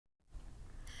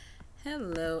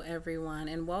Hello everyone,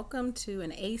 and welcome to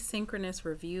an asynchronous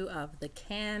review of the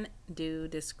Can Do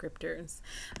Descriptors.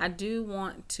 I do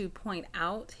want to point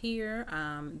out here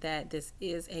that this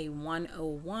is a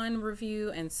 101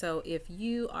 review, and so if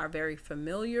you are very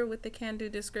familiar with the Can Do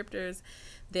Descriptors,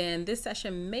 then this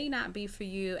session may not be for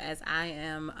you, as I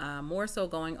am more so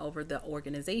going over the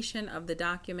organization of the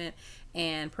document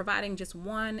and providing just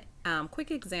one quick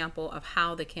example of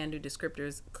how the Can Do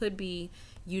Descriptors could be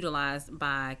utilized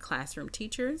by classroom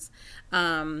teachers.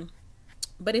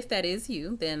 But if that is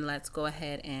you, then let's go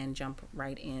ahead and jump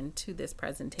right into this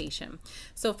presentation.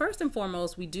 So first and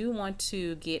foremost, we do want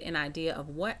to get an idea of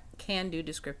what Can Do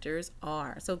Descriptors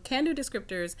are. So Can Do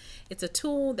Descriptors, it's a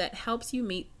tool that helps you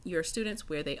meet your students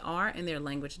where they are in their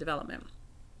language development.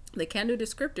 The Can Do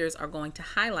Descriptors are going to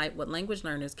highlight what language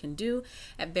learners can do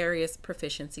at various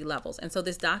proficiency levels. And so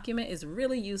this document is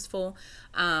really useful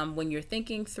when you're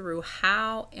thinking through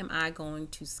how am I going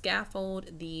to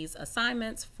scaffold these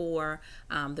assignments for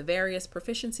the various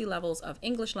proficiency levels of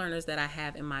English learners that I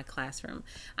have in my classroom.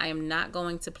 I am not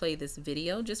going to play this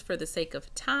video just for the sake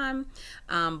of time,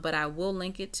 but I will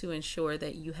link it to ensure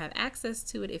that you have access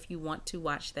to it if you want to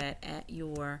watch that at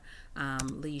your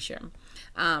leisure.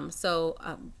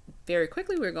 Very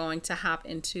quickly, we're going to hop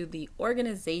into the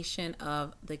organization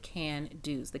of the Can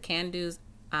Do's. The Can Do's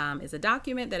is a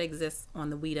document that exists on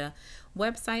the WIDA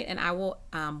website, and I will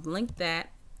link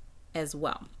that as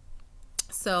well.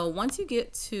 So once you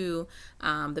get to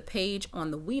the page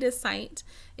on the WIDA site,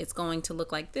 it's going to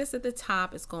look like this at the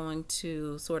top. It's going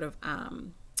to sort of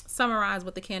summarize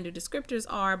what the Can Do Descriptors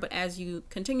are, but as you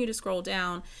continue to scroll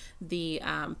down, the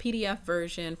PDF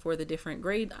version for the different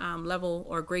grade level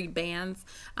or grade bands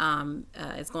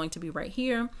is going to be right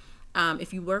here.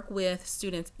 If you work with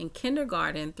students in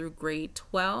kindergarten through grade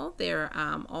 12, they're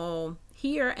all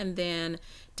here, and then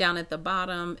down at the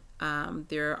bottom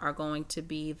there are going to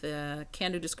be the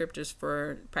Can Do Descriptors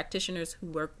for practitioners who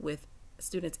work with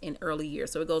students in early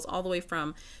years. So it goes all the way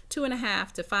from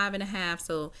 2.5 to 5.5.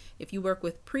 So if you work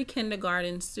with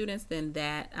pre-kindergarten students, then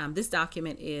that this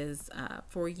document is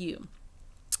for you.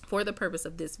 For the purpose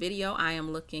of this video, I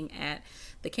am looking at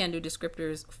the Can Do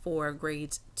Descriptors for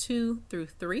grades 2 through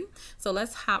 3. So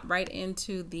let's hop right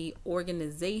into the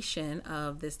organization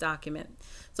of this document.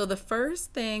 So the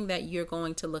first thing that you're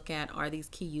going to look at are these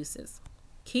key uses.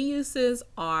 Key uses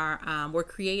were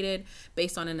created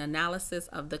based on an analysis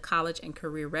of the college and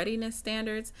career readiness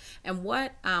standards. And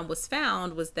what was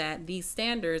found was that these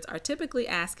standards are typically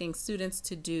asking students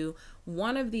to do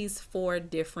one of these 4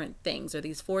 different things, or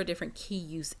these 4 different key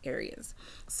use areas.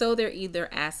 So they're either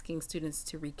asking students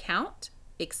to recount,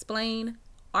 explain,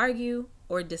 argue,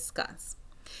 or discuss.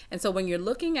 And so when you're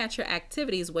looking at your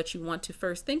activities, what you want to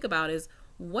first think about is,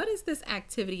 what is this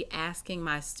activity asking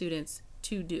my students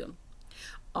to do?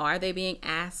 Are they being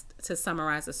asked to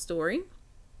summarize a story?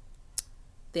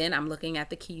 Then I'm looking at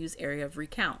the key use area of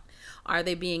recount. Are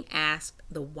they being asked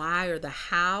the why or the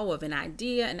how of an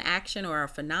idea, an action, or a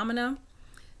phenomena?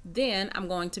 Then I'm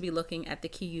going to be looking at the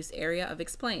key use area of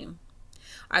explain.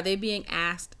 Are they being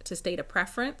asked to state a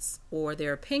preference or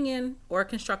their opinion or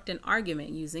construct an argument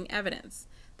using evidence?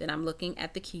 Then I'm looking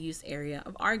at the key use area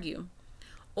of argue.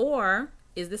 Or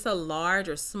is this a large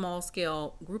or small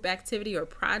scale group activity or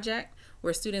project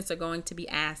where students are going to be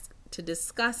asked to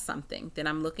discuss something? Then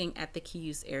I'm looking at the key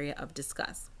use area of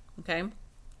discuss. Okay,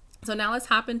 so now let's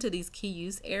hop into these key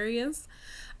use areas.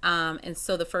 And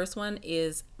so the first one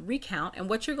is recount, and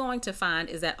what you're going to find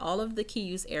is that all of the key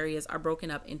use areas are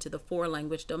broken up into the 4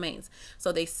 language domains.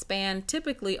 So they span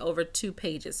typically over 2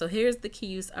 pages. So here's the key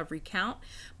use of recount,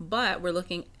 but we're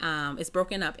looking, it's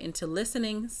broken up into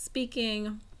listening,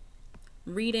 speaking,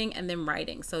 reading, and then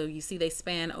writing. So you see they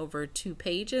span over 2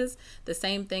 pages. The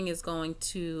same thing is going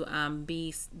to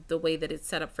be the way that it's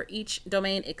set up for each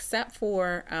domain, except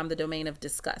for the domain of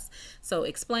discuss. So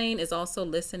explain is also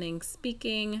listening,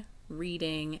 speaking,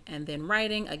 reading, and then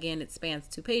writing. Again, it spans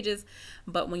 2 pages,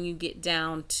 but when you get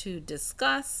down to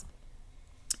discuss,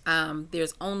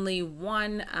 there's only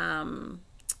one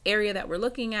area that we're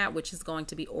looking at, which is going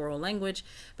to be oral language,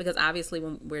 because obviously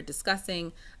when we're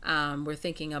discussing, we're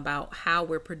thinking about how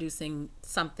we're producing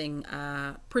something,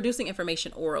 producing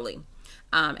information orally.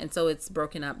 And so it's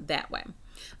broken up that way.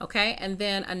 Okay, and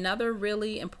then another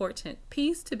really important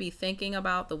piece to be thinking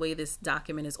about the way this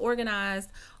document is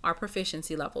organized are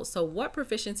proficiency levels. So what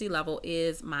proficiency level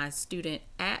is my student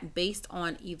at based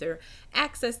on either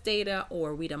access data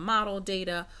or WIDA model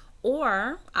data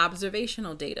or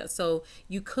observational data. So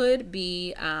you could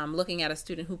be looking at a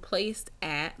student who placed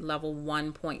at level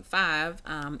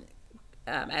 1.5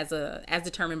 as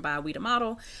determined by a WIDA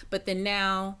model, but then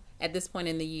now at this point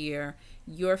in the year,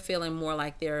 you're feeling more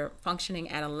like they're functioning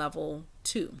at a level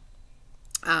 2.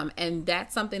 And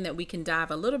that's something that we can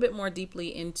dive a little bit more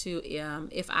deeply into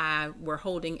if I were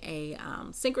holding a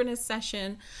synchronous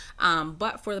session.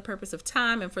 But for the purpose of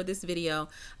time and for this video,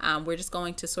 we're just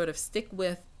going to sort of stick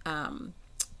with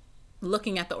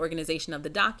looking at the organization of the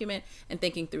document and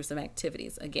thinking through some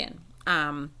activities again.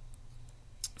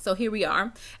 So here we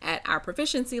are at our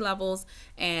proficiency levels,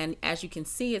 and as you can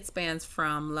see, it spans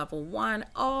from level 1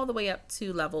 all the way up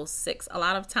to level 6. A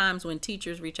lot of times when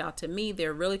teachers reach out to me,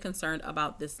 they're really concerned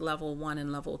about this level 1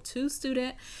 and level 2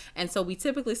 student, and so we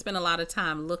typically spend a lot of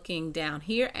time looking down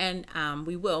here, and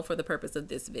we will for the purpose of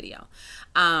this video.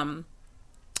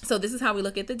 So this is how we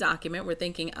look at the document. We're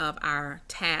thinking of our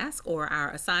task or our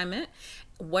assignment.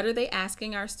 What are they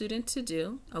asking our student to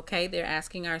do? Okay, they're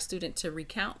asking our student to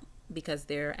recount, because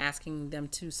they're asking them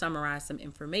to summarize some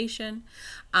information.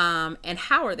 And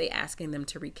how are they asking them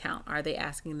to recount? Are they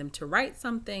asking them to write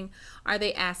something? Are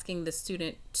they asking the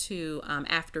student to,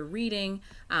 after reading,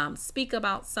 speak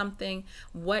about something?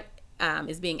 What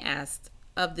is being asked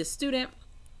of the student?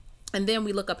 And then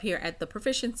we look up here at the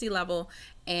proficiency level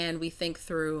and we think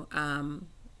through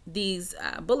these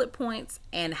bullet points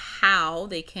and how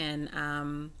they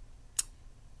can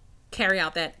carry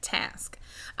out that task.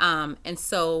 And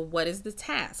so what is the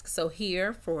task? So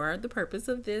here, for the purpose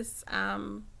of this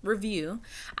review,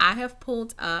 I have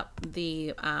pulled up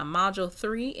the module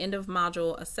 3 end of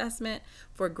module assessment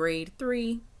for grade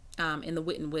 3 in the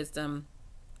Wit and Wisdom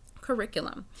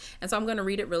curriculum. And so I'm going to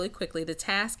read it really quickly. The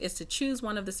task is to choose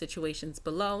one of the situations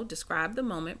below. Describe the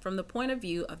moment from the point of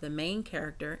view of the main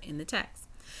character in the text.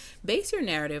 Base your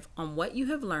narrative on what you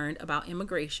have learned about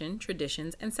immigration,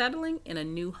 traditions, and settling in a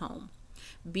new home.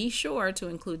 Be sure to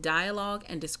include dialogue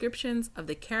and descriptions of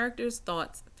the character's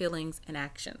thoughts, feelings, and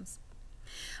actions.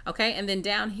 Okay, and then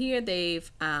down here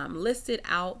they've listed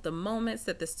out the moments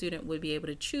that the student would be able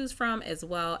to choose from, as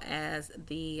well as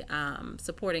the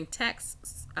supporting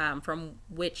texts from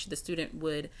which the student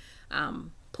would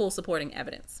pull supporting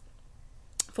evidence.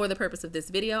 For the purpose of this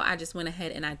video, I just went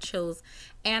ahead and I chose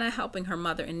Anna helping her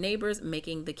mother and neighbors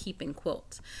making the keeping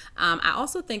quilt. I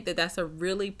also think that that's a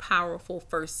really powerful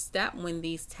first step when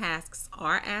these tasks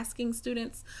are asking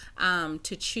students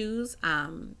to choose,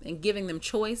 and giving them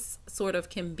choice sort of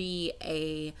can be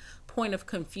a point of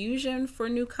confusion for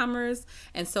newcomers.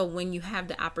 And so when you have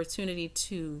the opportunity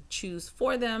to choose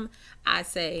for them, I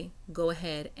say go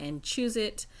ahead and choose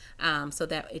it so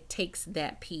that it takes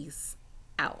that piece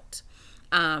out.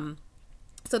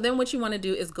 So then what you want to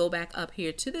do is go back up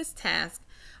here to this task,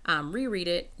 reread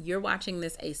it. You're watching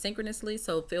this asynchronously,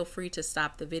 so feel free to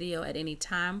stop the video at any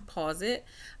time, pause it,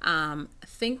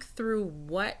 think through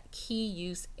what key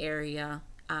use area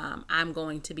I'm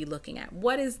going to be looking at.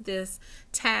 What is this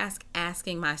task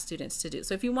asking my students to do?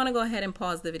 So if you want to go ahead and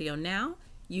pause the video now,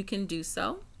 you can do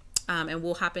so, and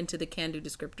we'll hop into the Can Do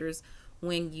descriptors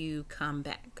when you come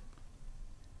back.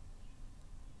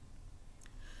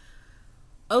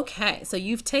 Okay, so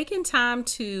you've taken time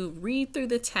to read through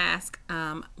the task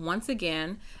once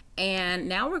again, and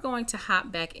now we're going to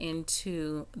hop back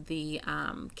into the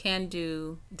Can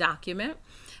Do document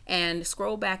and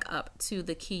scroll back up to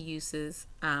the key uses.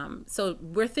 So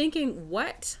we're thinking,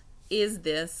 what is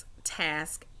this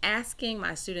task asking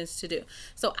my students to do?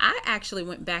 So I actually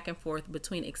went back and forth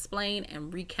between explain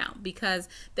and recount, because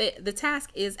the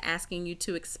task is asking you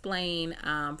to explain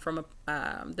from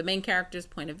the main character's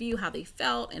point of view how they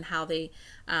felt and how they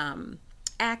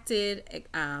acted,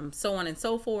 so on and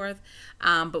so forth.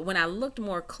 But when I looked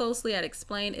more closely at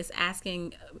explain, it's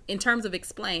asking, in terms of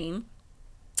explain,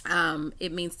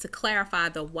 it means to clarify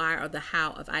the why or the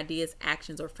how of ideas,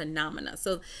 actions, or phenomena.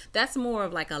 So that's more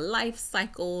of like a life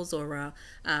cycles or a,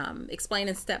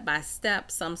 explaining step by step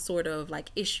some sort of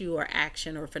like issue or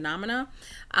action or phenomena.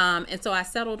 And so I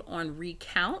settled on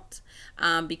recount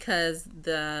because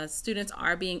the students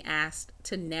are being asked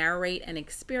to narrate an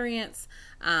experience,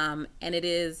 and it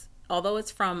is, although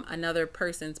it's from another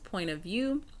person's point of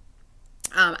view,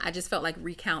 I just felt like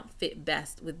recount fit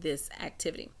best with this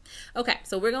activity. Okay,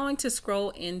 so we're going to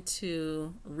scroll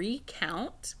into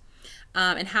recount.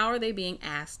 And how are they being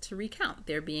asked to recount?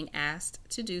 They're being asked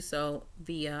to do so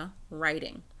via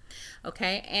writing.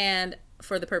 Okay, and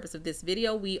for the purpose of this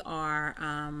video, we are,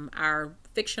 our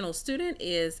fictional student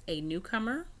is a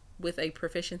newcomer with a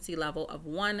proficiency level of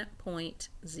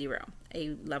 1.0, a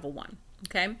level 1.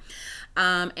 Okay,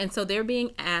 and so they're being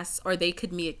asked, or they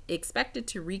could be expected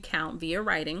to recount via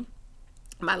writing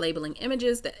by labeling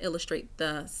images that illustrate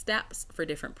the steps for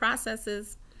different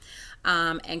processes,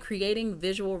 and creating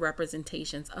visual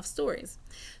representations of stories.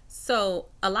 So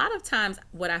a lot of times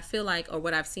what I feel like, or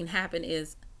what I've seen happen,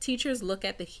 is teachers look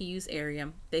at the key use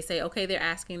area. They say, okay, they're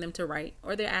asking them to write,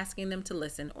 or they're asking them to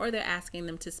listen, or they're asking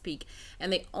them to speak.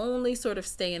 And they only sort of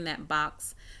stay in that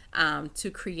box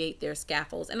to create their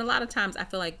scaffolds. And a lot of times I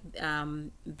feel like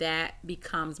that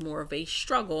becomes more of a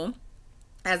struggle,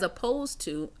 as opposed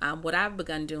to what I've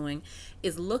begun doing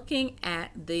is looking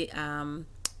at the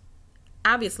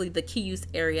obviously the key use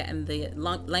area and the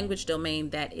language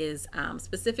domain that is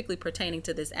specifically pertaining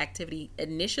to this activity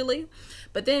initially.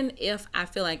 But then if I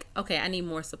feel like, okay, I need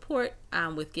more support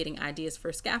with getting ideas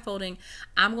for scaffolding,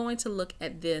 I'm going to look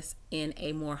at this in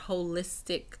a more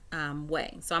holistic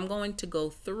way. So I'm going to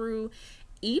go through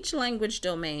each language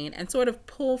domain and sort of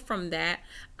pull from that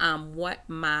what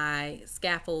my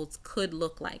scaffolds could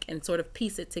look like, and sort of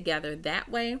piece it together that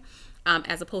way,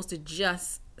 as opposed to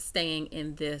just staying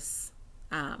in this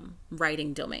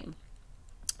writing domain.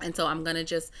 And so I'm going to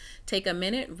just take a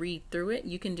minute, read through it.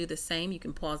 You can do the same. You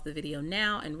can pause the video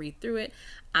now and read through it.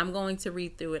 I'm going to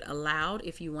read through it aloud.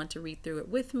 If you want to read through it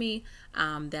with me,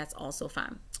 that's also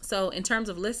fine. So in terms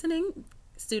of listening,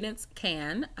 students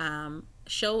can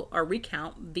show or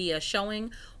recount via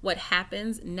showing what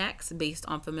happens next based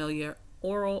on familiar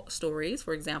oral stories.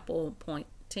 For example, pointing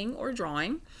or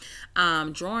drawing,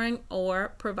 drawing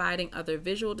or providing other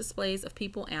visual displays of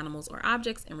people, animals, or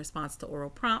objects in response to oral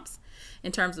prompts.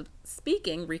 In terms of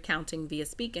speaking, recounting via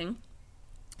speaking,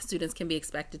 students can be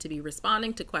expected to be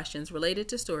responding to questions related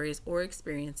to stories or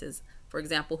experiences. For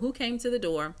example, who came to the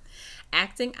door,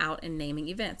 acting out and naming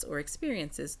events or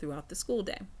experiences throughout the school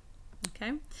day.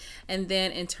 Okay, and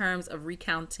then in terms of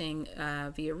recounting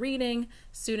via reading,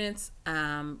 students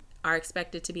are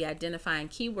expected to be identifying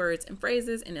keywords and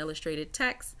phrases in illustrated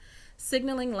text,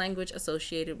 signaling language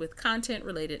associated with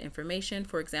content-related information,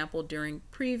 for example, during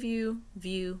preview,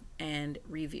 view, and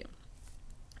review.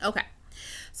 Okay,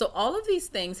 so all of these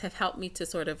things have helped me to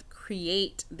sort of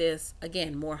create this,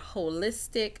 again, more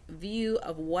holistic view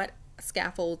of what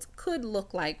scaffolds could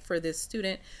look like for this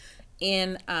student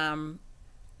in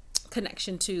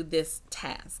connection to this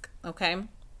task, okay?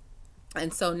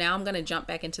 And so now I'm going to jump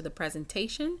back into the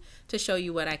presentation to show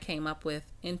you what I came up with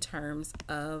in terms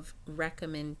of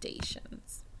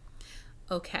recommendations.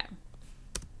 Okay.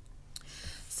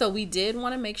 So we did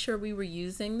want to make sure we were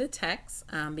using the text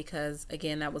because,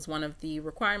 again, that was one of the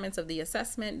requirements of the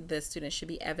assessment. The student should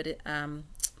be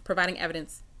providing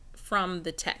evidence from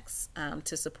the text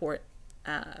to support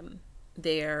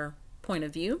their point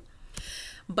of view.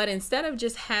 But instead of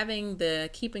just having the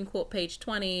keep and quote page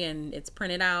 20 and it's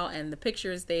printed out and the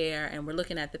picture is there and we're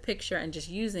looking at the picture and just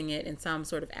using it in some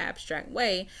sort of abstract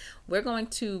way, we're going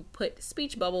to put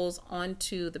speech bubbles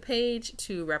onto the page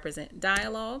to represent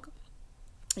dialogue.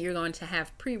 You're going to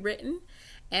have pre-written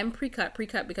and pre-cut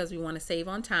because we want to save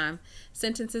on time,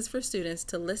 sentences for students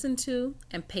to listen to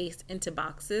and paste into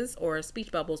boxes or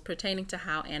speech bubbles pertaining to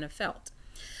how Anna felt.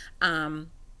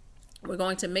 We're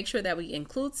going to make sure that we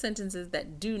include sentences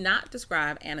that do not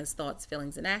describe Anna's thoughts,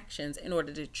 feelings, and actions in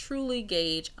order to truly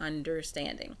gauge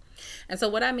understanding. And so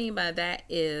what I mean by that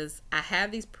is I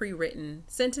have these pre-written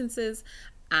sentences,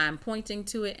 I'm pointing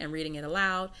to it and reading it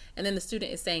aloud, and then the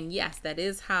student is saying, yes, that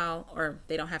is how, or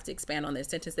they don't have to expand on their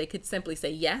sentence. They could simply say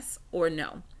yes or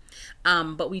no.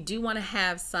 But we do want to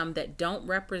have some that don't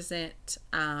represent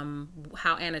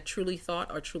how Anna truly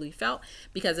thought or truly felt,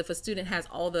 because if a student has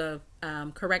all the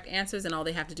correct answers and all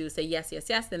they have to do is say yes, yes,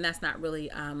 yes, then that's not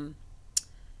really,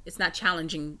 it's not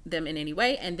challenging them in any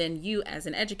way. And then you as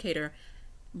an educator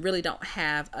really don't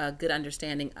have a good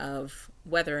understanding of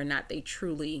whether or not they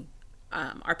truly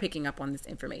are picking up on this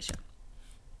information.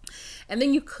 And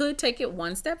then you could take it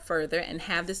one step further and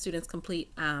have the students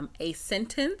complete a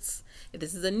sentence. If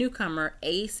this is a newcomer,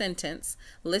 a sentence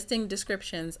listing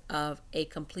descriptions of a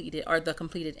completed or the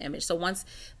completed image. So once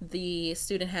the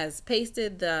student has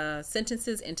pasted the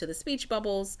sentences into the speech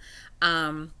bubbles,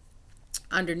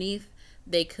 underneath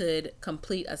they could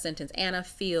complete a sentence. Anna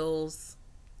feels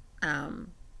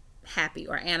happy,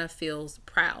 or Anna feels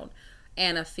proud.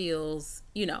 Anna feels,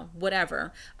 you know,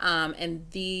 whatever. And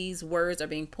these words are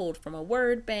being pulled from a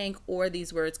word bank, or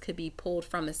these words could be pulled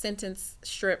from the sentence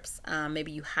strips.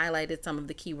 Maybe you highlighted some of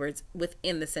the keywords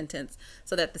within the sentence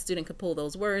so that the student could pull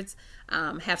those words,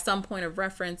 have some point of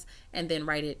reference, and then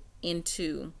write it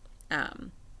into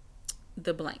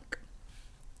the blank.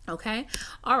 Okay.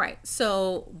 All right.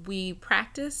 So we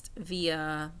practiced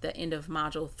via the end of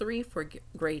module 3 for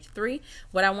grade 3.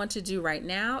 What I want to do right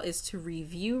now is to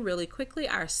review really quickly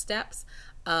our steps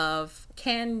of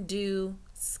can do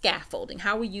scaffolding,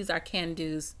 how we use our can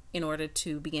do's in order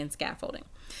to begin scaffolding.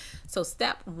 So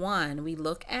step 1, we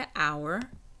look at our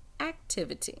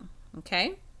activity.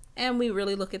 Okay. and we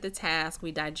really look at the task,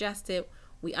 we digest it,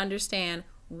 we understand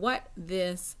what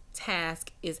this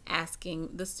task is asking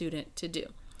the student to do.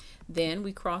 Then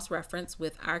we cross-reference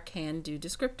with our Can Do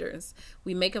descriptors.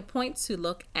 We make a point to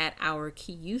look at our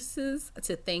key uses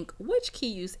to think which key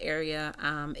use area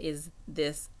is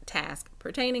this task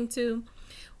pertaining to.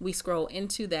 We scroll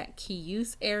into that key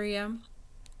use area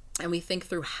and we think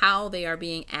through how they are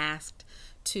being asked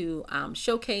to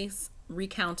showcase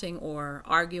recounting or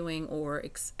arguing or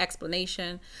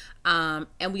explanation.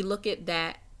 And we look at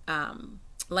that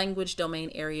language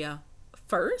domain area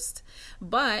first,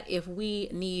 but if we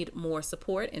need more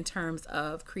support in terms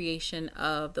of creation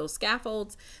of those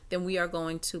scaffolds, then we are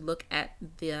going to look at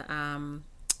the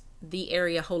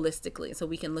area holistically. So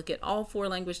we can look at all 4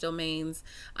 language domains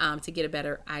to get a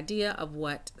better idea of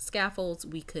what scaffolds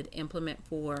we could implement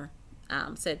for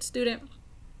said student.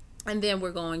 And then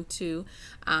we're going to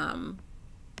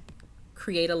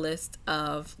create a list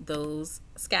of those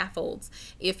scaffolds.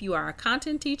 If you are a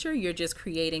content teacher, you're just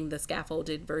creating the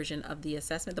scaffolded version of the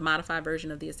assessment, the modified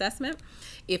version of the assessment.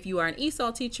 If you are an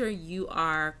ESOL teacher, you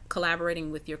are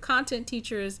collaborating with your content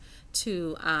teachers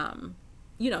to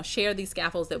share these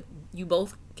scaffolds that you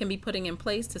both can be putting in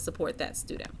place to support that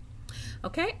student.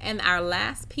 Okay, and our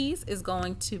last piece is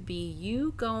going to be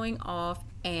you going off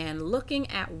and looking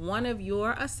at one of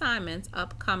your assignments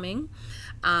upcoming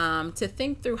to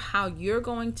think through how you're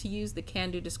going to use the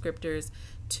Can Do descriptors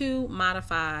to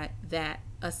modify that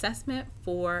assessment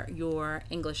for your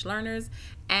English learners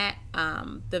at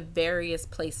the various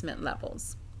placement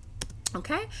levels.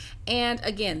 Okay, and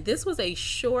again, this was a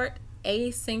short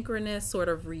asynchronous sort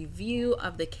of review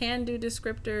of the Can Do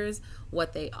descriptors,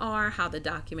 what they are, how the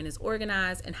document is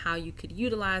organized, and how you could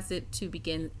utilize it to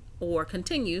begin or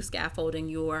continue scaffolding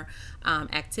your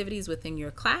activities within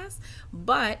your class.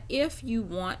 But if you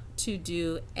want to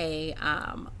do a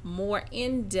more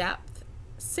in-depth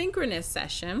synchronous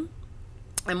session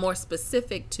and more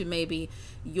specific to maybe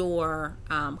your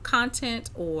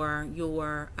content or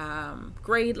your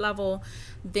grade level,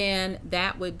 then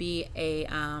that would be a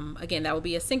again, that would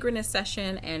be a synchronous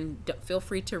session, and feel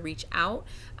free to reach out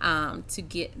to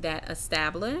get that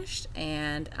established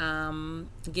and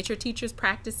get your teachers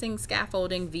practicing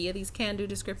scaffolding via these Can Do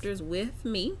descriptors with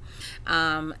me.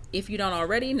 If you don't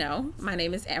already know, my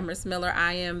name is Amherst Miller.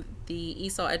 I am the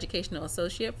ESOL Educational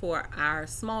Associate for our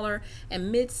smaller and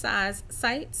mid-sized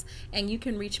sites, and you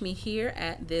can reach me here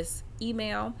at this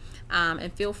email,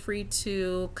 and feel free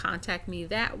to contact me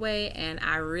that way, and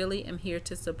I really am here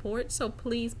to support. So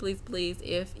please, please, please,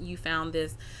 if you found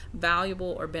this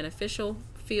valuable or beneficial,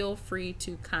 feel free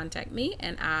to contact me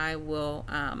and I will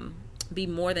be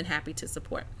more than happy to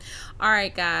support. All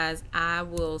right, guys, I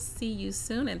will see you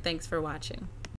soon, and thanks for watching.